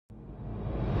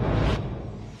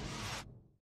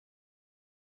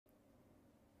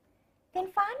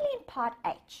Then finally in part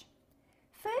H,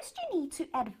 first you need to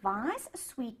advise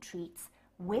Sweet Treats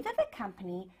whether the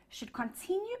company should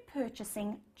continue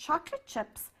purchasing chocolate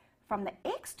chips from the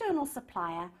external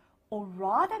supplier or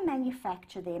rather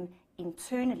manufacture them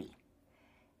internally.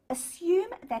 Assume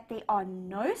that there are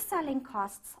no selling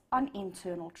costs on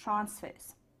internal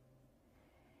transfers.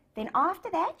 Then after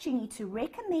that, you need to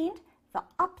recommend the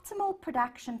optimal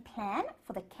production plan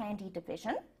for the candy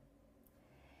division.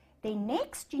 Then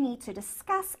next, you need to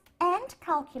discuss and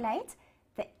calculate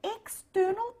the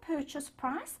external purchase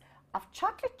price of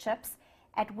chocolate chips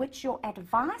at which your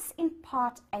advice in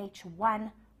part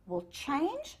H1 will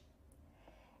change.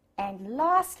 And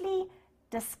lastly,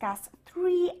 discuss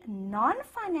 3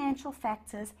 non-financial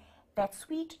factors that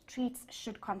Sweet Treats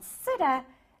should consider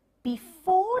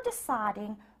before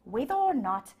deciding whether or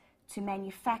not to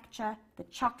manufacture the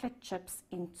chocolate chips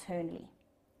internally.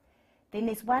 Then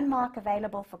there's 1 mark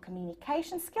available for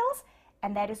communication skills,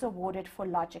 and that is awarded for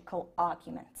logical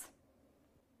argument.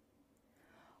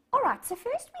 Alright, so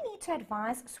first we need to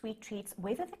advise Sweet Treats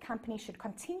whether the company should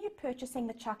continue purchasing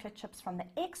the chocolate chips from the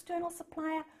external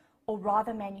supplier or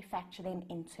rather manufacture them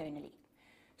internally.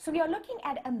 So we are looking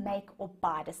at a make or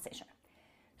buy decision.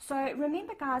 So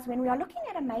remember guys, when we are looking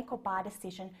at a make or buy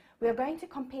decision, we are going to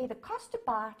compare the cost to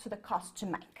buy to the cost to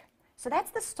make. So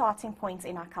that's the starting point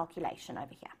in our calculation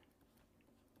over here.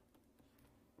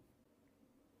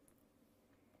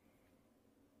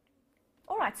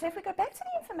 Alright, so if we go back to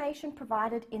the information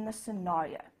provided in the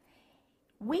scenario,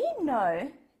 we know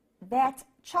that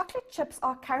chocolate chips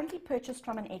are currently purchased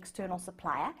from an external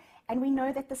supplier, and we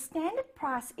know that the standard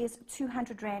price is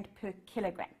 200 Rand per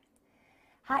kilogram.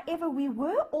 However, we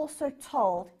were also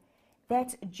told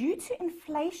that due to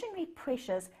inflationary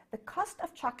pressures, the cost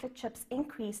of chocolate chips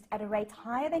increased at a rate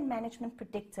higher than management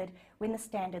predicted when the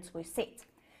standards were set.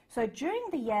 So during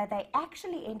the year, they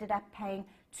actually ended up paying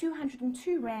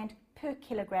 202 Rand per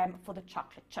kilogram for the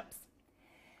chocolate chips.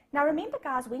 Now remember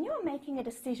guys, when you're making a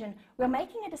decision, we're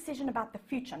making a decision about the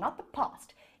future, not the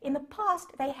past. In the past,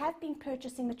 they have been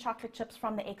purchasing the chocolate chips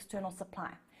from the external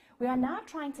supplier. We are now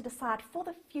trying to decide for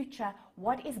the future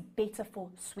what is better for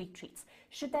Sweet Treats.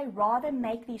 Should they rather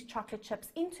make these chocolate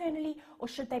chips internally or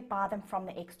should they buy them from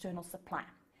the external supplier?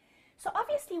 So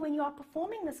obviously when you are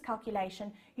performing this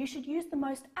calculation, you should use the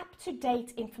most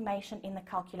up-to-date information in the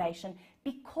calculation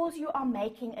because you are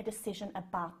making a decision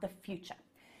about the future.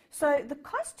 So the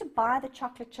cost to buy the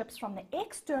chocolate chips from the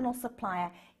external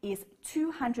supplier is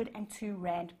 202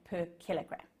 Rand per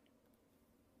kilogram.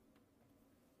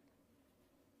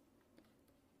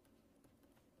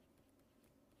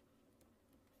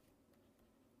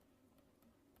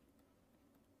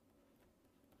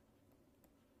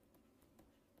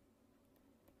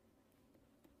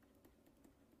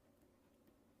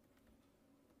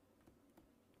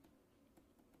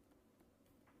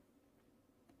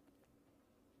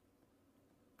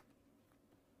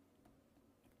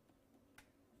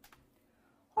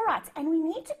 Alright, and we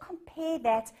need to compare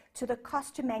that to the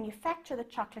cost to manufacture the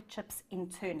chocolate chips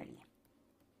internally.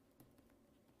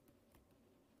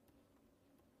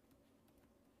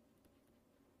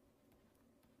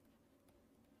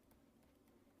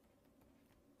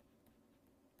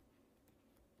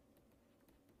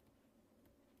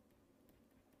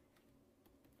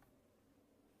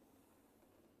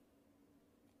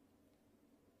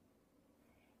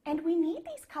 And we need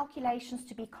these calculations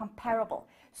to be comparable.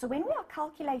 So when we are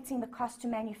calculating the cost to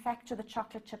manufacture the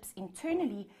chocolate chips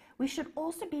internally, we should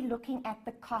also be looking at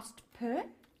the cost per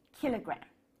kilogram.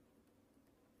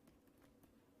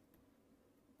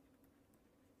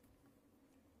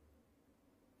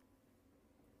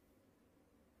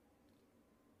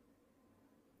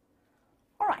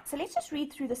 All right, so let's just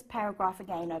read through this paragraph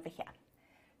again over here.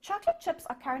 Chocolate chips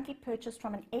are currently purchased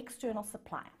from an external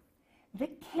supplier. The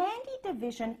candy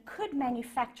division could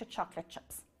manufacture chocolate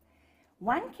chips.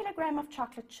 1 kilogram of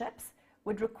chocolate chips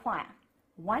would require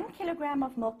 1 kilogram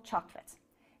of milk chocolate,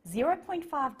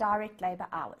 0.5 direct labor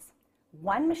hours,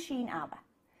 1 machine hour.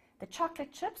 The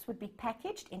chocolate chips would be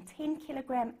packaged in 10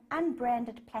 kilogram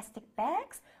unbranded plastic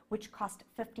bags, which cost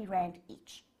 50 Rand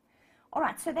each. All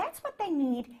right, so that's what they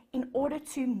need in order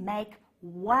to make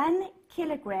 1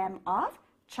 kilogram of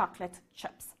chocolate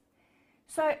chips.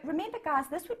 So remember guys,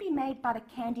 this would be made by the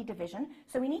candy division,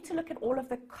 so we need to look at all of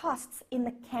the costs in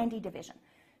the candy division.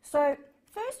 So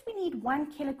first we need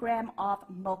 1 kilogram of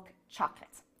milk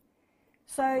chocolate.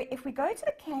 So if we go to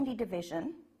the candy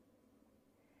division,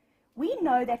 we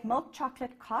know that milk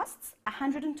chocolate costs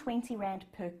 120 Rand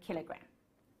per kilogram.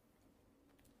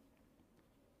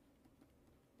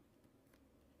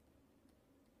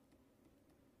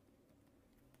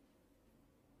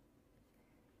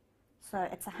 So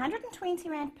it's 120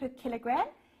 Rand per kilogram,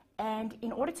 and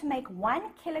in order to make 1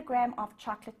 kilogram of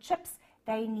chocolate chips,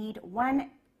 they need 1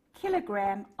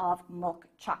 kilogram of milk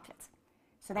chocolate.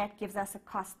 So that gives us a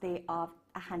cost there of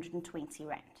 120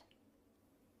 Rand.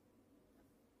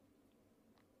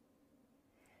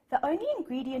 The only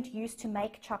ingredient used to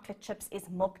make chocolate chips is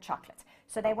milk chocolate,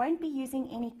 so they won't be using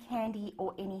any candy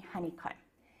or any honeycomb.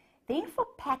 Then for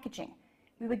packaging,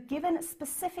 we were given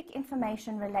specific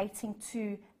information relating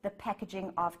to the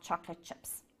packaging of chocolate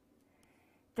chips.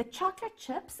 The chocolate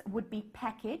chips would be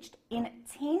packaged in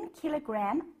 10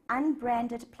 kilogram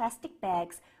unbranded plastic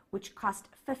bags, which cost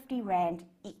 50 Rand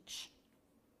each.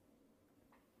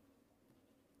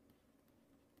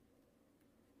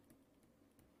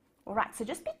 All right, so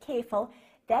just be careful.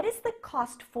 That is the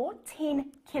cost for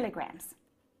 10 kilograms.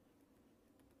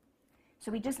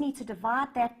 So we just need to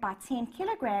divide that by 10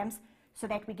 kilograms so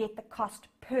that we get the cost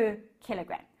per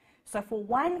kilogram. So for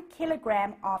 1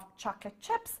 kilogram of chocolate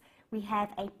chips, we have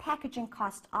a packaging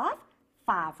cost of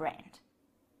 5 Rand.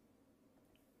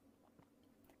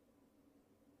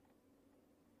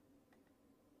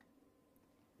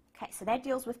 Okay, so that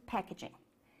deals with packaging.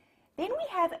 Then we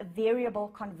have variable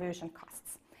conversion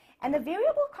costs. And the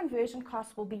variable conversion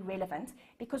costs will be relevant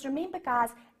because remember guys,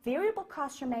 variable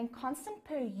costs remain constant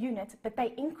per unit, but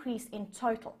they increase in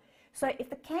total. So if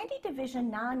the candy division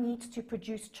now needs to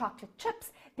produce chocolate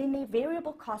chips, then their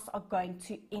variable costs are going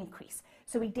to increase.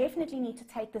 So we definitely need to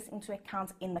take this into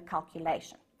account in the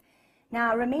calculation.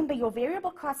 Now remember, your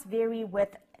variable costs vary with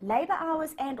labor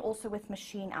hours and also with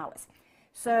machine hours.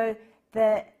 So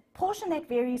the portion that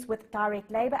varies with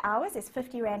direct labor hours is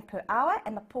 50 Rand per hour,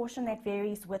 and the portion that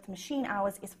varies with machine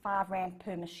hours is 5 Rand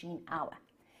per machine hour.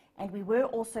 And we were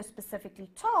also specifically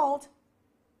told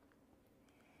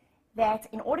that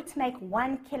in order to make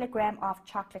 1 kilogram of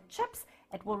chocolate chips,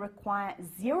 it will require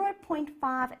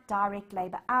 0.5 direct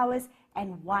labor hours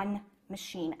and 1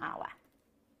 machine hour.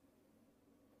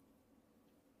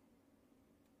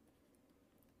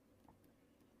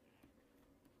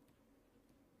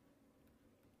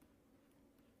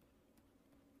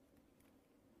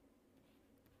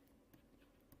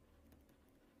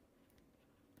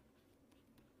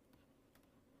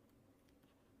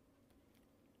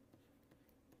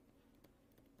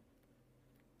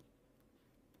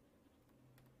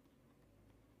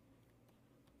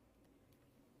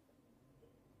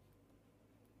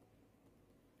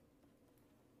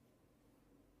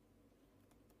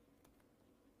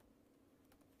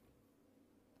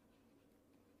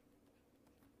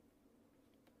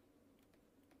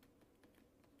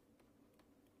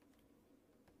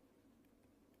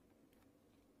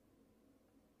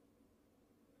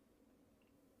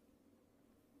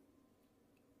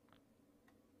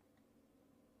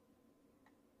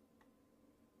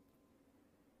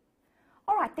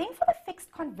 All right, then for the fixed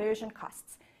conversion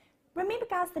costs. Remember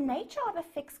guys, the nature of a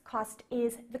fixed cost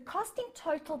is the cost in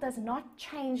total does not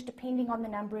change depending on the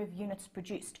number of units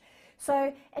produced.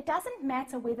 So it doesn't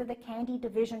matter whether the candy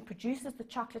division produces the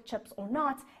chocolate chips or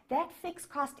not, that fixed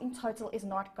cost in total is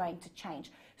not going to change.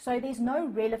 So there's no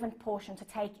relevant portion to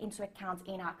take into account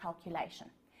in our calculation.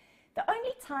 The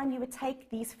only time you would take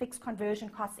these fixed conversion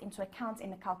costs into account in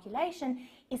the calculation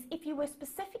is if you were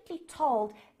specifically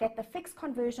told that the fixed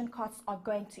conversion costs are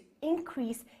going to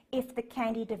increase if the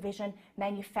candy division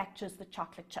manufactures the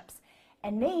chocolate chips.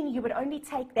 And then you would only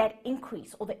take that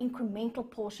increase or the incremental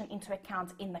portion into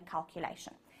account in the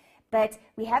calculation. But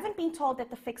we haven't been told that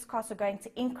the fixed costs are going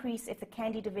to increase if the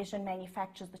candy division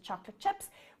manufactures the chocolate chips.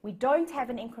 We don't have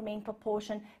an incremental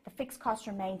portion. The fixed cost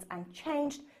remains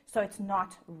unchanged, so it's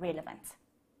not relevant.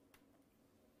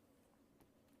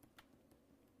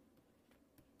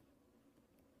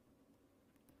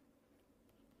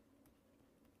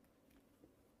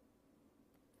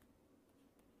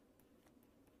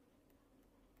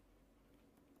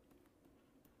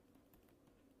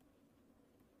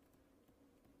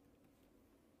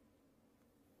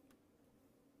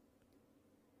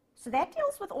 So that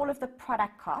deals with all of the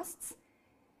product costs.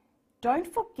 Don't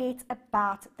forget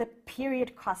about the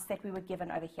period costs that we were given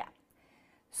over here.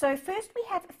 So first we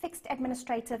have fixed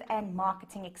administrative and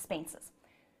marketing expenses.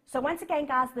 So once again,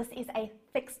 guys, this is a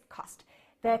fixed cost.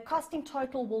 The cost in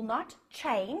total will not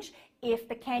change if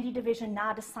the candy division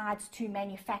now decides to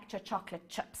manufacture chocolate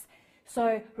chips.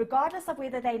 So regardless of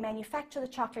whether they manufacture the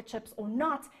chocolate chips or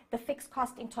not, the fixed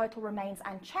cost in total remains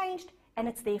unchanged and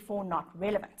it's therefore not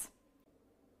relevant.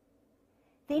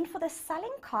 Then for the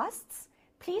selling costs,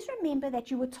 please remember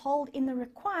that you were told in the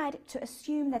required to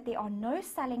assume that there are no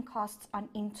selling costs on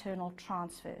internal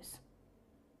transfers.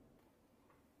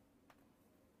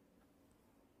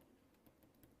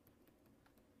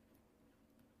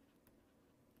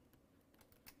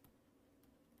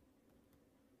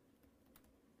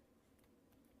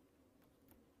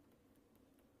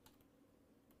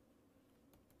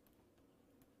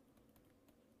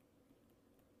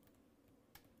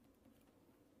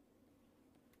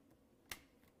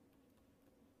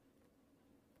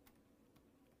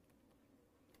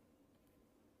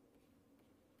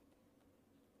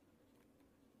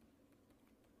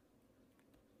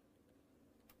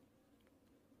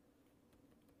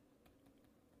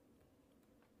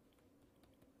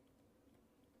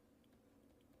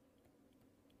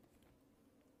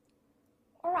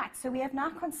 All right, so we have now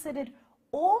considered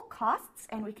all costs,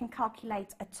 and we can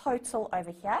calculate a total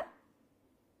over here.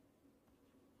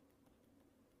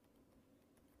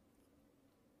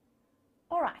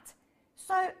 All right,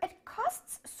 so it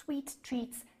costs Sweet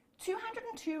Treats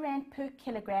 202 Rand per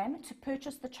kilogram to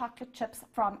purchase the chocolate chips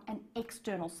from an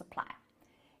external supplier.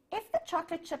 If the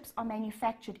chocolate chips are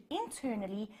manufactured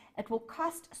internally, it will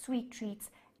cost Sweet Treats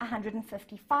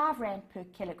 155 Rand per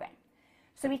kilogram.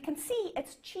 So we can see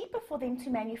it's cheaper for them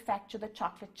to manufacture the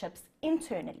chocolate chips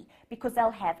internally because they'll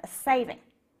have a saving.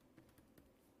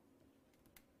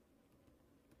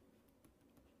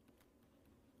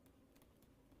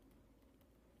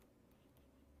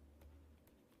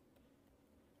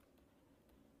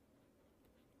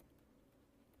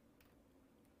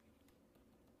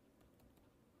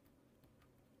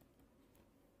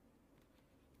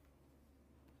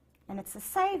 And it's a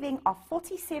saving of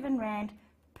 47 Rand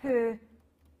per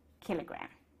kilogram.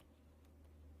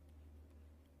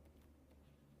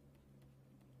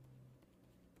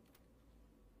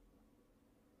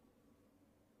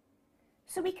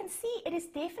 So we can see it is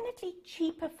definitely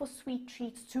cheaper for Sweet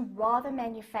Treats to rather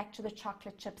manufacture the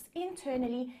chocolate chips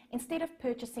internally instead of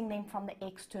purchasing them from the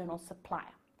external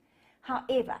supplier.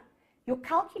 However, your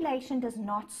calculation does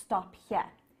not stop here.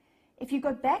 If you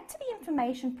go back to the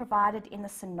information provided in the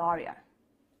scenario,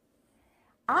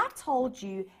 I told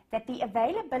you that the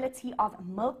availability of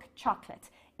milk chocolate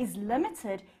is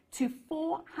limited to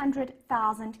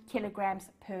 400,000 kilograms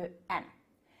per annum.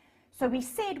 So we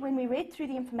said when we read through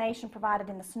the information provided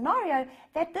in the scenario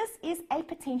that this is a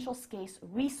potential scarce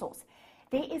resource.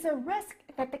 There is a risk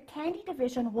that the candy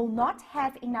division will not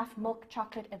have enough milk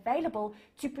chocolate available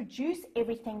to produce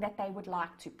everything that they would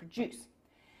like to produce.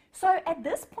 So at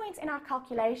this point in our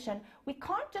calculation, we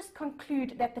can't just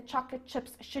conclude that the chocolate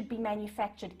chips should be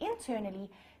manufactured internally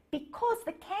because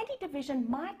the candy division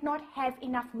might not have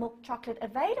enough milk chocolate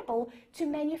available to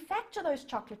manufacture those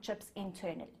chocolate chips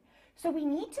internally. So we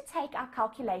need to take our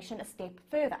calculation a step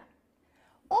further.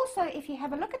 Also, if you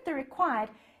have a look at the required,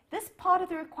 this part of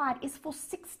the required is for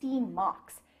 16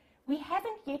 marks. We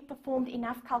haven't yet performed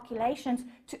enough calculations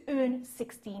to earn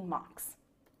 16 marks.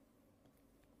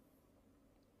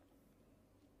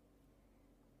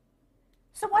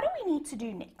 So what do we need to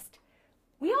do next?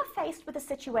 We are faced with a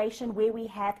situation where we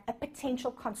have a potential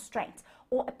constraint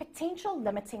or a potential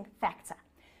limiting factor.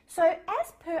 So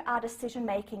as per our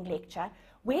decision-making lecture,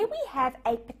 where we have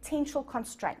a potential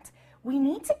constraint, we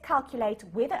need to calculate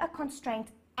whether a constraint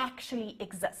actually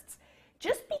exists.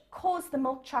 Just because the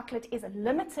milk chocolate is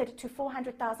limited to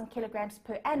 400,000 kilograms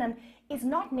per annum is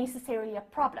not necessarily a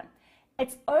problem.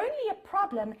 It's only a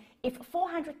problem if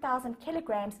 400,000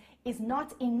 kilograms is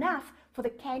not enough for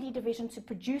the candy division to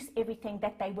produce everything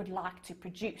that they would like to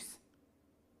produce.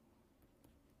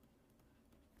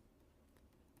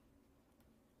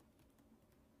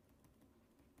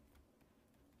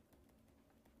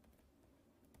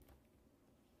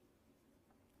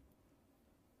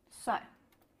 So,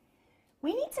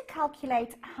 we need to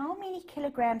calculate how many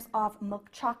kilograms of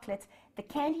milk chocolate the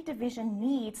candy division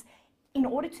needs in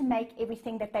order to make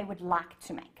everything that they would like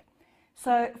to make.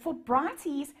 So for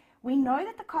Brighties, we know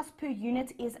that the cost per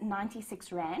unit is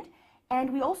 96 Rand,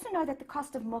 and we also know that the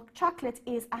cost of milk chocolate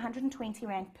is 120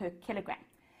 Rand per kilogram.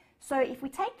 So if we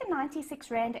take the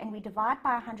 96 Rand and we divide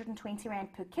by 120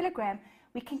 Rand per kilogram,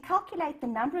 we can calculate the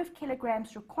number of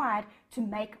kilograms required to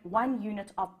make 1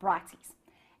 unit of Brighties.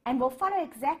 And we'll follow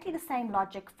exactly the same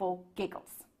logic for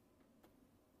Giggles.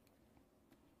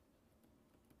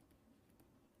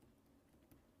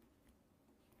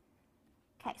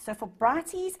 Okay, so for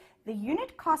Brighties, the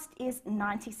unit cost is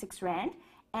 96 Rand,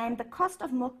 and the cost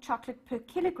of milk chocolate per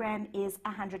kilogram is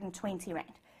 120 Rand.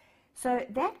 So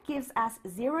that gives us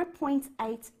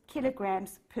 0.8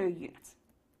 kilograms per unit.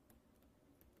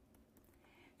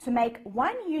 To make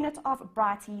 1 unit of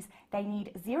Brighties, they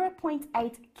need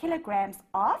 0.8 kilograms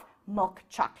of milk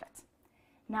chocolate.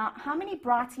 Now, how many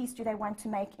Brighties do they want to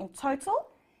make in total?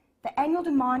 The annual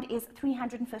demand is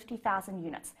 350,000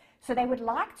 units. So they would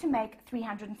like to make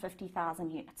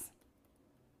 350,000 units.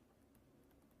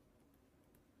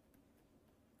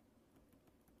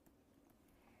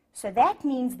 So that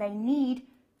means they need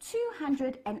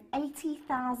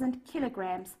 280,000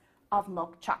 kilograms of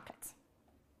milk chocolate.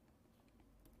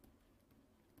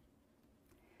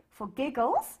 For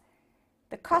Giggles,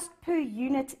 the cost per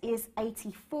unit is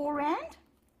 84 Rand.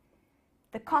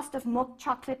 The cost of milk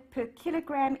chocolate per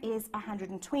kilogram is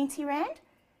 120 Rand.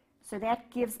 So that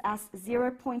gives us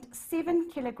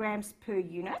 0.7 kilograms per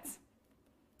unit.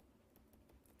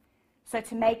 So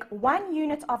to make 1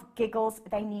 unit of Giggles,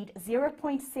 they need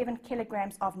 0.7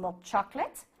 kilograms of milk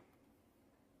chocolate.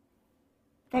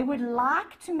 They would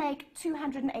like to make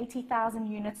 280,000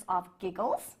 units of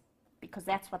Giggles, because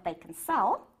that's what they can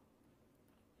sell.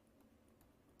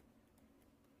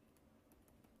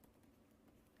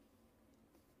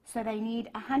 So they need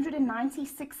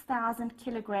 196,000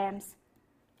 kilograms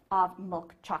of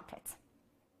milk chocolate.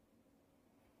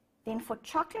 Then for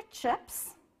chocolate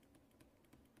chips,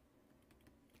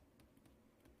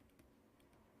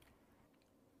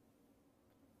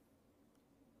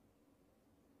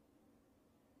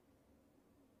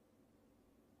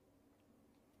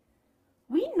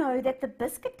 we know that the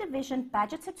biscuit division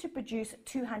budgeted to produce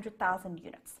 200,000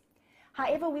 units.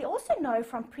 However, we also know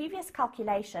from previous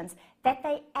calculations that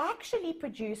they actually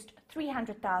produced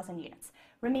 300,000 units.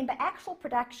 Remember, actual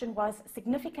production was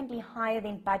significantly higher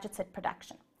than budgeted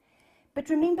production. But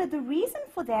remember, the reason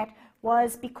for that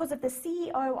was because of the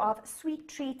CEO of Sweet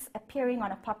Treats appearing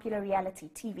on a popular reality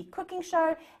TV cooking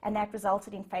show, and that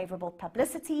resulted in favorable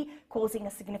publicity, causing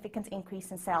a significant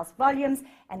increase in sales volumes,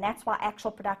 and that's why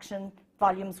actual production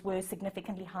volumes were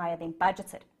significantly higher than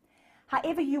budgeted.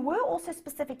 However, you were also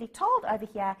specifically told over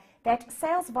here that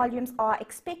sales volumes are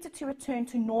expected to return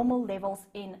to normal levels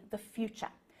in the future.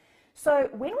 So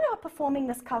when we are performing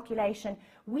this calculation,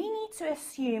 we need to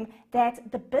assume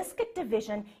that the biscuit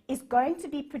division is going to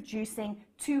be producing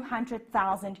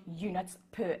 200,000 units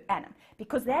per annum,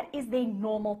 because that is their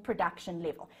normal production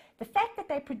level. The fact that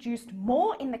they produced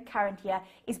more in the current year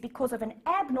is because of an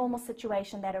abnormal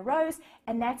situation that arose,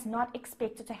 and that's not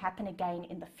expected to happen again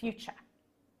in the future.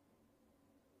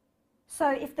 So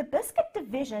if the biscuit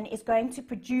division is going to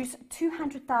produce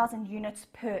 200,000 units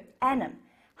per annum,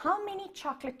 how many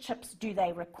chocolate chips do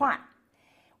they require?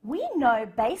 We know,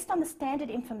 based on the standard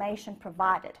information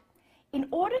provided, in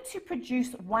order to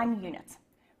produce 1 unit,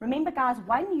 remember guys,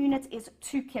 1 unit is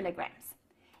 2 kilograms,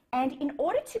 and in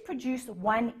order to produce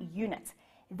 1 unit,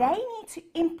 they need to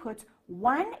input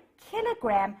 1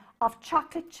 kilogram of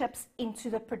chocolate chips into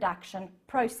the production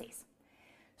process.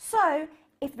 So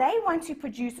if they want to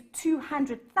produce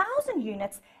 200,000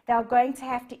 units, they are going to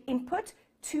have to input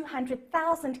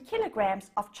 200,000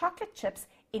 kilograms of chocolate chips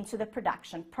into the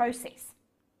production process.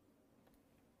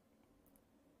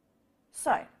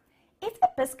 So, if the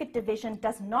biscuit division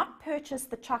does not purchase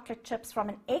the chocolate chips from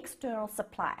an external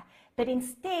supplier, but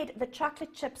instead the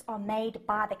chocolate chips are made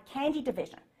by the candy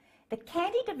division, the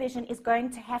candy division is going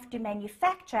to have to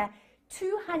manufacture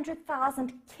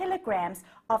 200,000 kilograms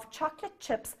of chocolate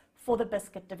chips for the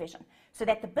biscuit division, so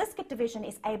that the biscuit division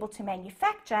is able to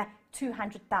manufacture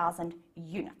 200,000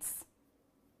 units.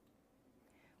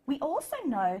 We also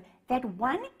know that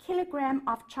 1 kilogram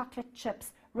of chocolate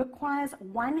chips requires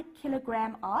 1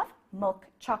 kilogram of milk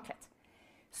chocolate.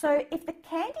 So if the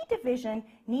candy division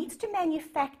needs to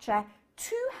manufacture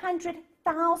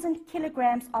 200,000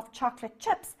 kilograms of chocolate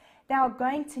chips, they are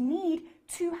going to need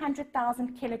 200,000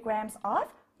 kilograms of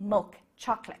milk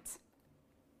chocolate.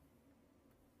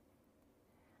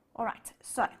 All right,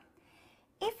 so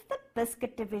if the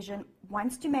biscuit division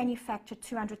wants to manufacture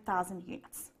 200,000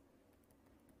 units,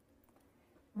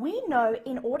 we know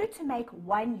in order to make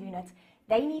 1 unit,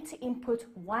 they need to input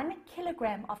 1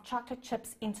 kilogram of chocolate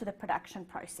chips into the production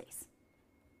process.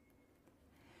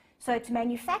 So to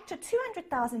manufacture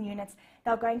 200,000 units,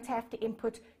 they're going to have to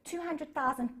input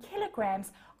 200,000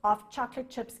 kilograms of chocolate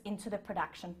chips into the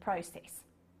production process.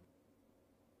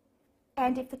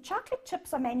 And if the chocolate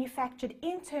chips are manufactured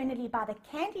internally by the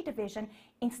candy division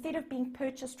instead of being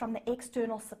purchased from the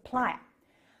external supplier,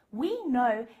 we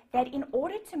know that in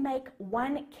order to make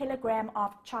 1 kilogram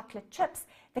of chocolate chips,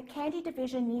 the candy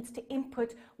division needs to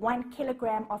input 1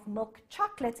 kilogram of milk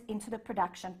chocolate into the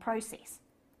production process.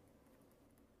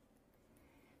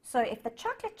 So if the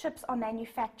chocolate chips are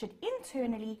manufactured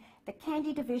internally, the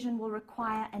candy division will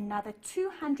require another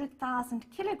 200,000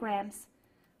 kilograms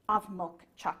of milk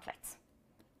chocolate.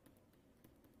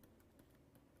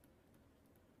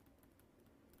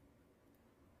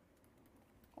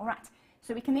 All right,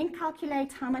 so we can then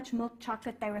calculate how much milk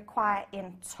chocolate they require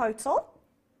in total.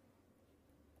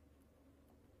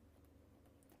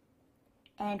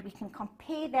 And we can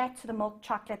compare that to the milk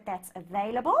chocolate that's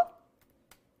available.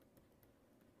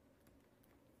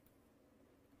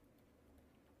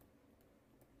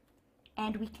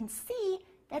 And we can see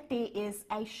that there is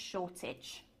a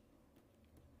shortage.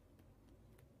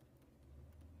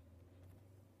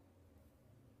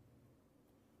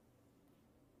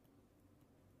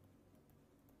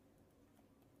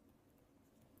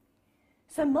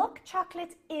 So milk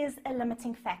chocolate is a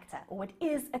limiting factor, or it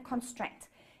is a constraint.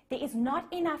 There is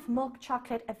not enough milk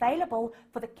chocolate available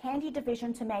for the candy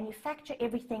division to manufacture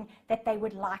everything that they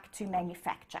would like to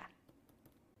manufacture.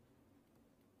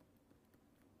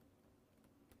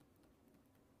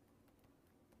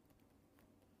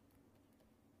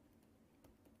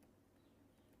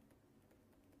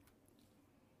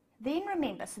 Then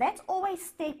remember, so that's always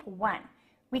step one.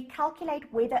 We calculate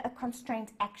whether a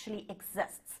constraint actually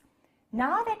exists.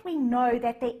 Now that we know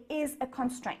that there is a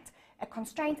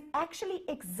constraint actually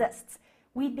exists,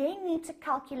 we then need to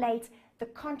calculate the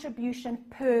contribution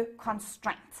per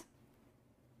constraint.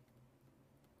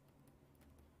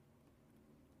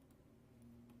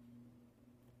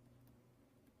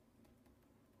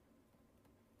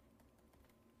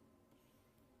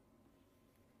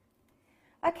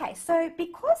 Okay, so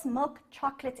because milk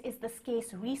chocolate is the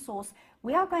scarce resource,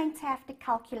 we are going to have to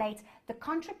calculate the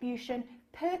contribution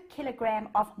per kilogram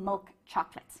of milk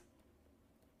chocolate.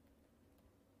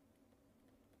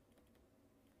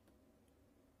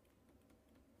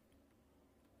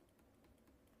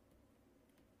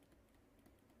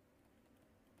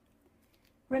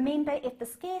 Remember, if the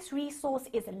scarce resource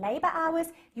is labor hours,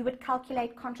 you would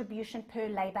calculate contribution per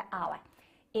labor hour.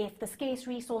 If the scarce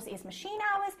resource is machine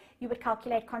hours, you would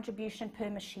calculate contribution per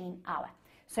machine hour.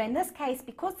 So in this case,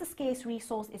 because the scarce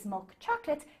resource is milk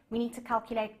chocolate, we need to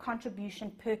calculate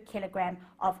contribution per kilogram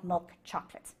of milk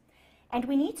chocolate. And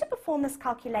we need to perform this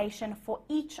calculation for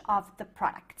each of the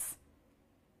products.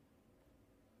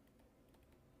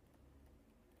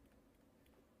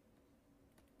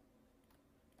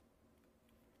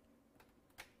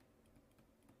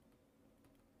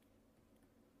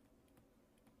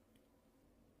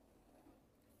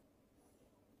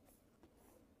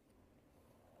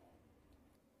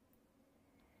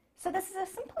 So this is a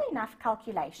simple enough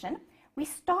calculation. We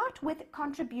start with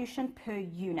contribution per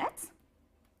unit.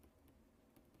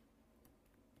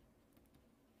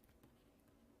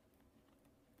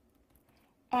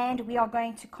 And we are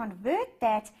going to convert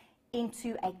that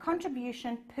into a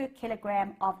contribution per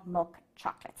kilogram of milk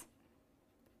chocolate.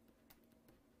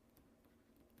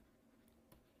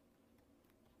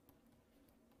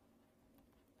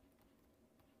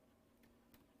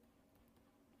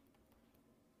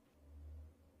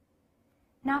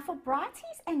 Now for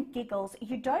Brighties and Giggles,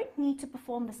 you don't need to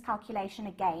perform this calculation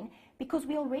again because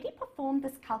we already performed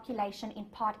this calculation in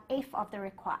part F of the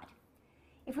required.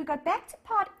 If we go back to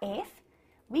part F,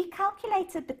 we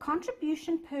calculated the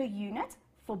contribution per unit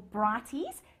for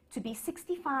Brighties to be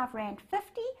 65 Rand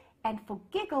 50 and for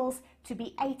Giggles to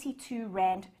be 82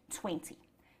 Rand 20.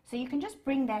 So you can just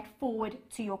bring that forward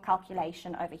to your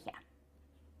calculation over here.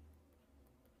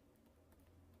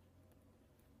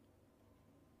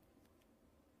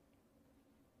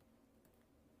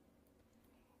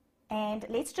 And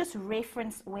let's just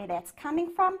reference where that's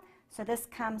coming from. So this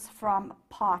comes from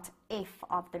part F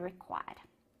of the required.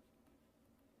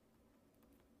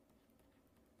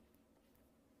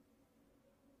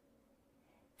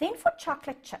 Then for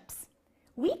chocolate chips,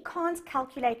 we can't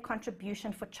calculate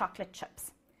contribution for chocolate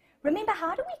chips. Remember,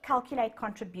 how do we calculate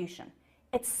contribution?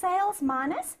 It's sales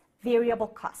minus variable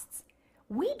costs.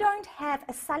 We don't have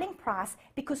a selling price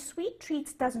because Sweet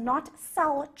Treats does not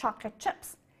sell chocolate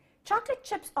chips. Chocolate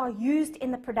chips are used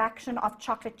in the production of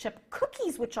chocolate chip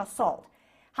cookies which are sold.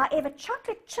 However,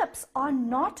 chocolate chips are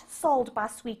not sold by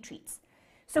Sweet Treats.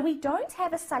 So we don't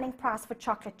have a selling price for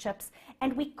chocolate chips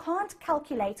and we can't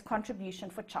calculate contribution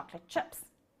for chocolate chips.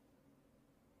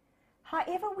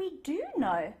 However, we do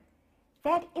know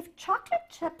that if chocolate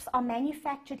chips are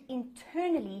manufactured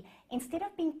internally instead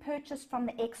of being purchased from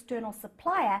the external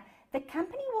supplier, the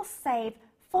company will save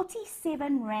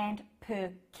 47 Rand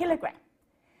per kilogram.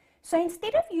 So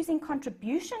instead of using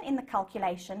contribution in the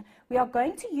calculation, we are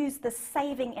going to use the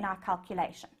saving in our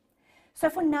calculation. So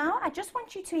for now, I just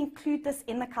want you to include this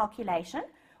in the calculation.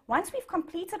 Once we've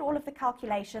completed all of the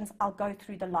calculations, I'll go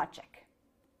through the logic.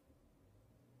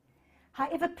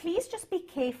 However, please just be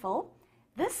careful.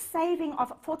 This saving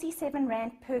of 47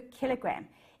 Rand per kilogram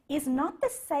is not the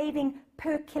saving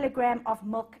per kilogram of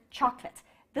milk chocolate.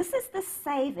 This is the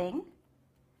saving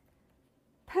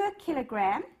per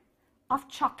kilogram of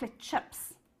chocolate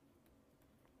chips.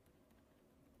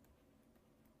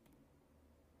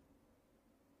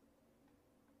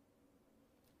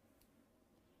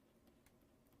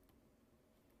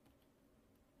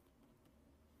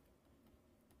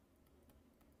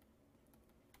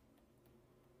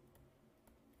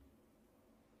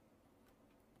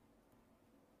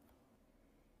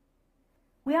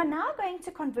 We are now going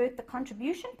to convert the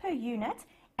contribution per unit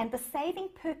and the saving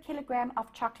per kilogram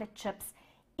of chocolate chips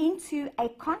into a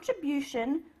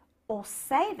contribution or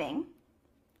saving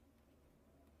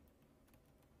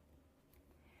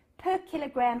per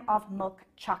kilogram of milk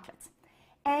chocolate.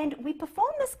 And we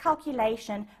perform this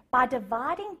calculation by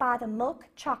dividing by the milk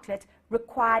chocolate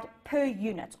required per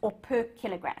unit or per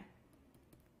kilogram.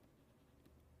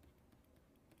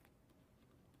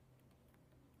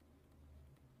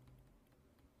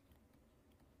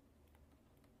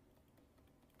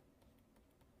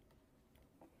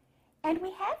 And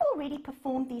we have already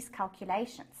performed these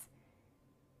calculations.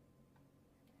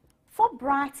 For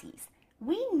Brighties,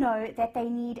 we know that they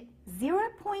need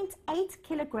 0.8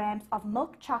 kilograms of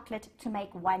milk chocolate to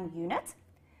make 1 unit.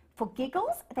 For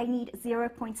Giggles, they need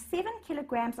 0.7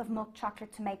 kilograms of milk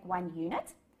chocolate to make 1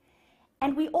 unit.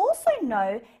 And we also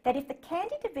know that if the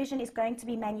candy division is going to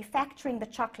be manufacturing the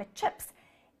chocolate chips,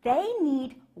 they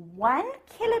need 1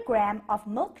 kilogram of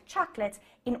milk chocolate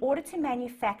in order to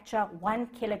manufacture 1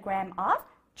 kilogram of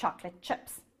chocolate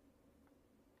chips.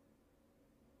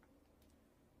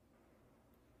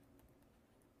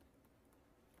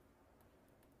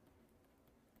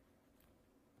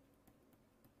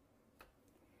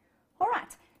 All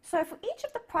right, so for each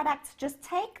of the products, just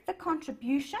take the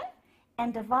contribution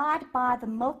and divide by the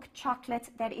milk chocolate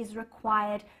that is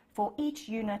required for each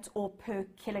unit or per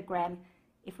kilogram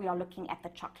if we are looking at the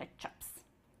chocolate chips.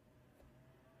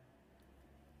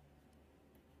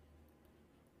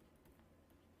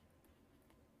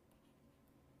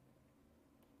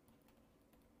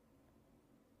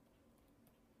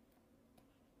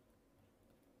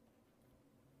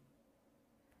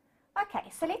 Okay,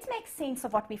 so let's make sense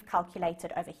of what we've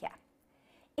calculated over here.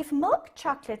 If milk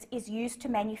chocolate is used to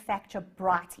manufacture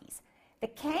Brighties, the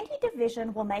candy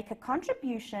division will make a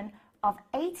contribution of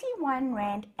 81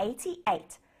 Rand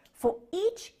 88 for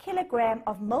each kilogram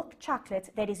of milk chocolate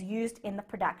that is used in the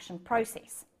production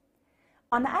process.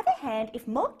 On the other hand, if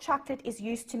milk chocolate is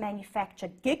used to manufacture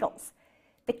Giggles,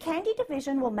 the candy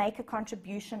division will make a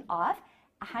contribution of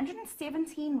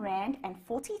 117 Rand and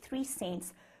 43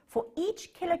 cents for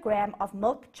each kilogram of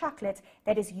milk chocolate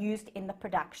that is used in the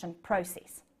production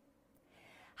process.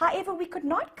 However, we could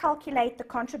not calculate the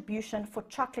contribution for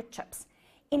chocolate chips.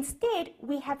 Instead,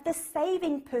 we have the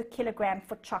saving per kilogram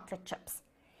for chocolate chips.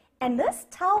 And this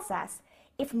tells us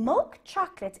if milk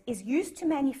chocolate is used to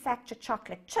manufacture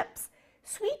chocolate chips,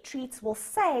 Sweet Treats will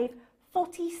save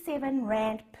 47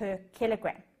 Rand per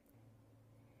kilogram.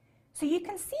 So you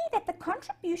can see that the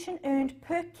contribution earned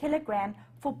per kilogram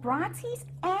for Brighties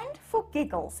and for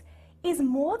Giggles is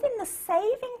more than the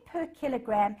saving per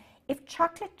kilogram if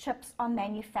chocolate chips are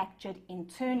manufactured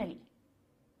internally.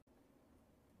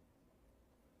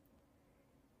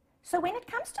 So when it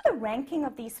comes to the ranking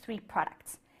of these three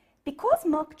products, because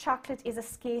milk chocolate is a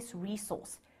scarce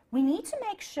resource, we need to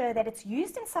make sure that it's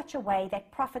used in such a way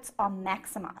that profits are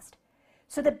maximized.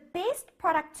 So the best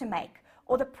product to make,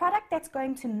 or the product that's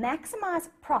going to maximize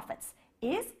profits,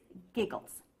 is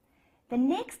Giggles. The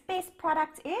next best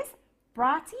product is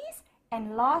Brighties,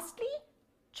 and lastly,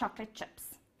 chocolate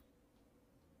chips.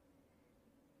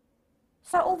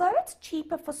 So although it's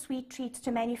cheaper for Sweet Treats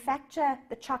to manufacture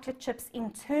the chocolate chips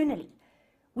internally,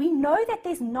 we know that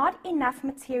there's not enough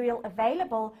material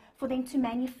available for them to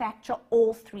manufacture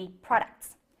all three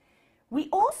products. We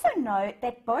also know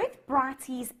that both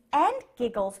Brighties and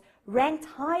Giggles ranked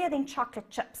higher than chocolate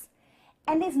chips,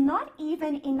 and there's not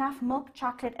even enough milk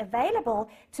chocolate available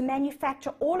to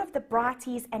manufacture all of the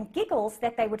Brighties and Giggles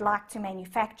that they would like to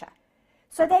manufacture.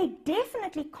 So they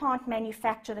definitely can't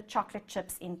manufacture the chocolate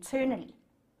chips internally.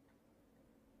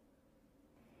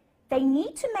 They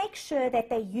need to make sure that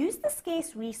they use the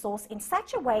scarce resource in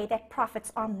such a way that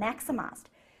profits are maximized.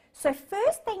 So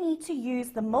first they need to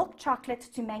use the milk chocolate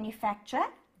to manufacture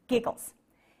Giggles.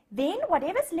 Then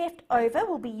whatever's left over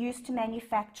will be used to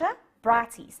manufacture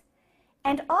Brighties.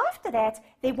 And after that,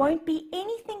 there won't be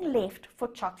anything left for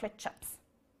chocolate chips.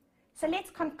 So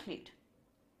let's conclude.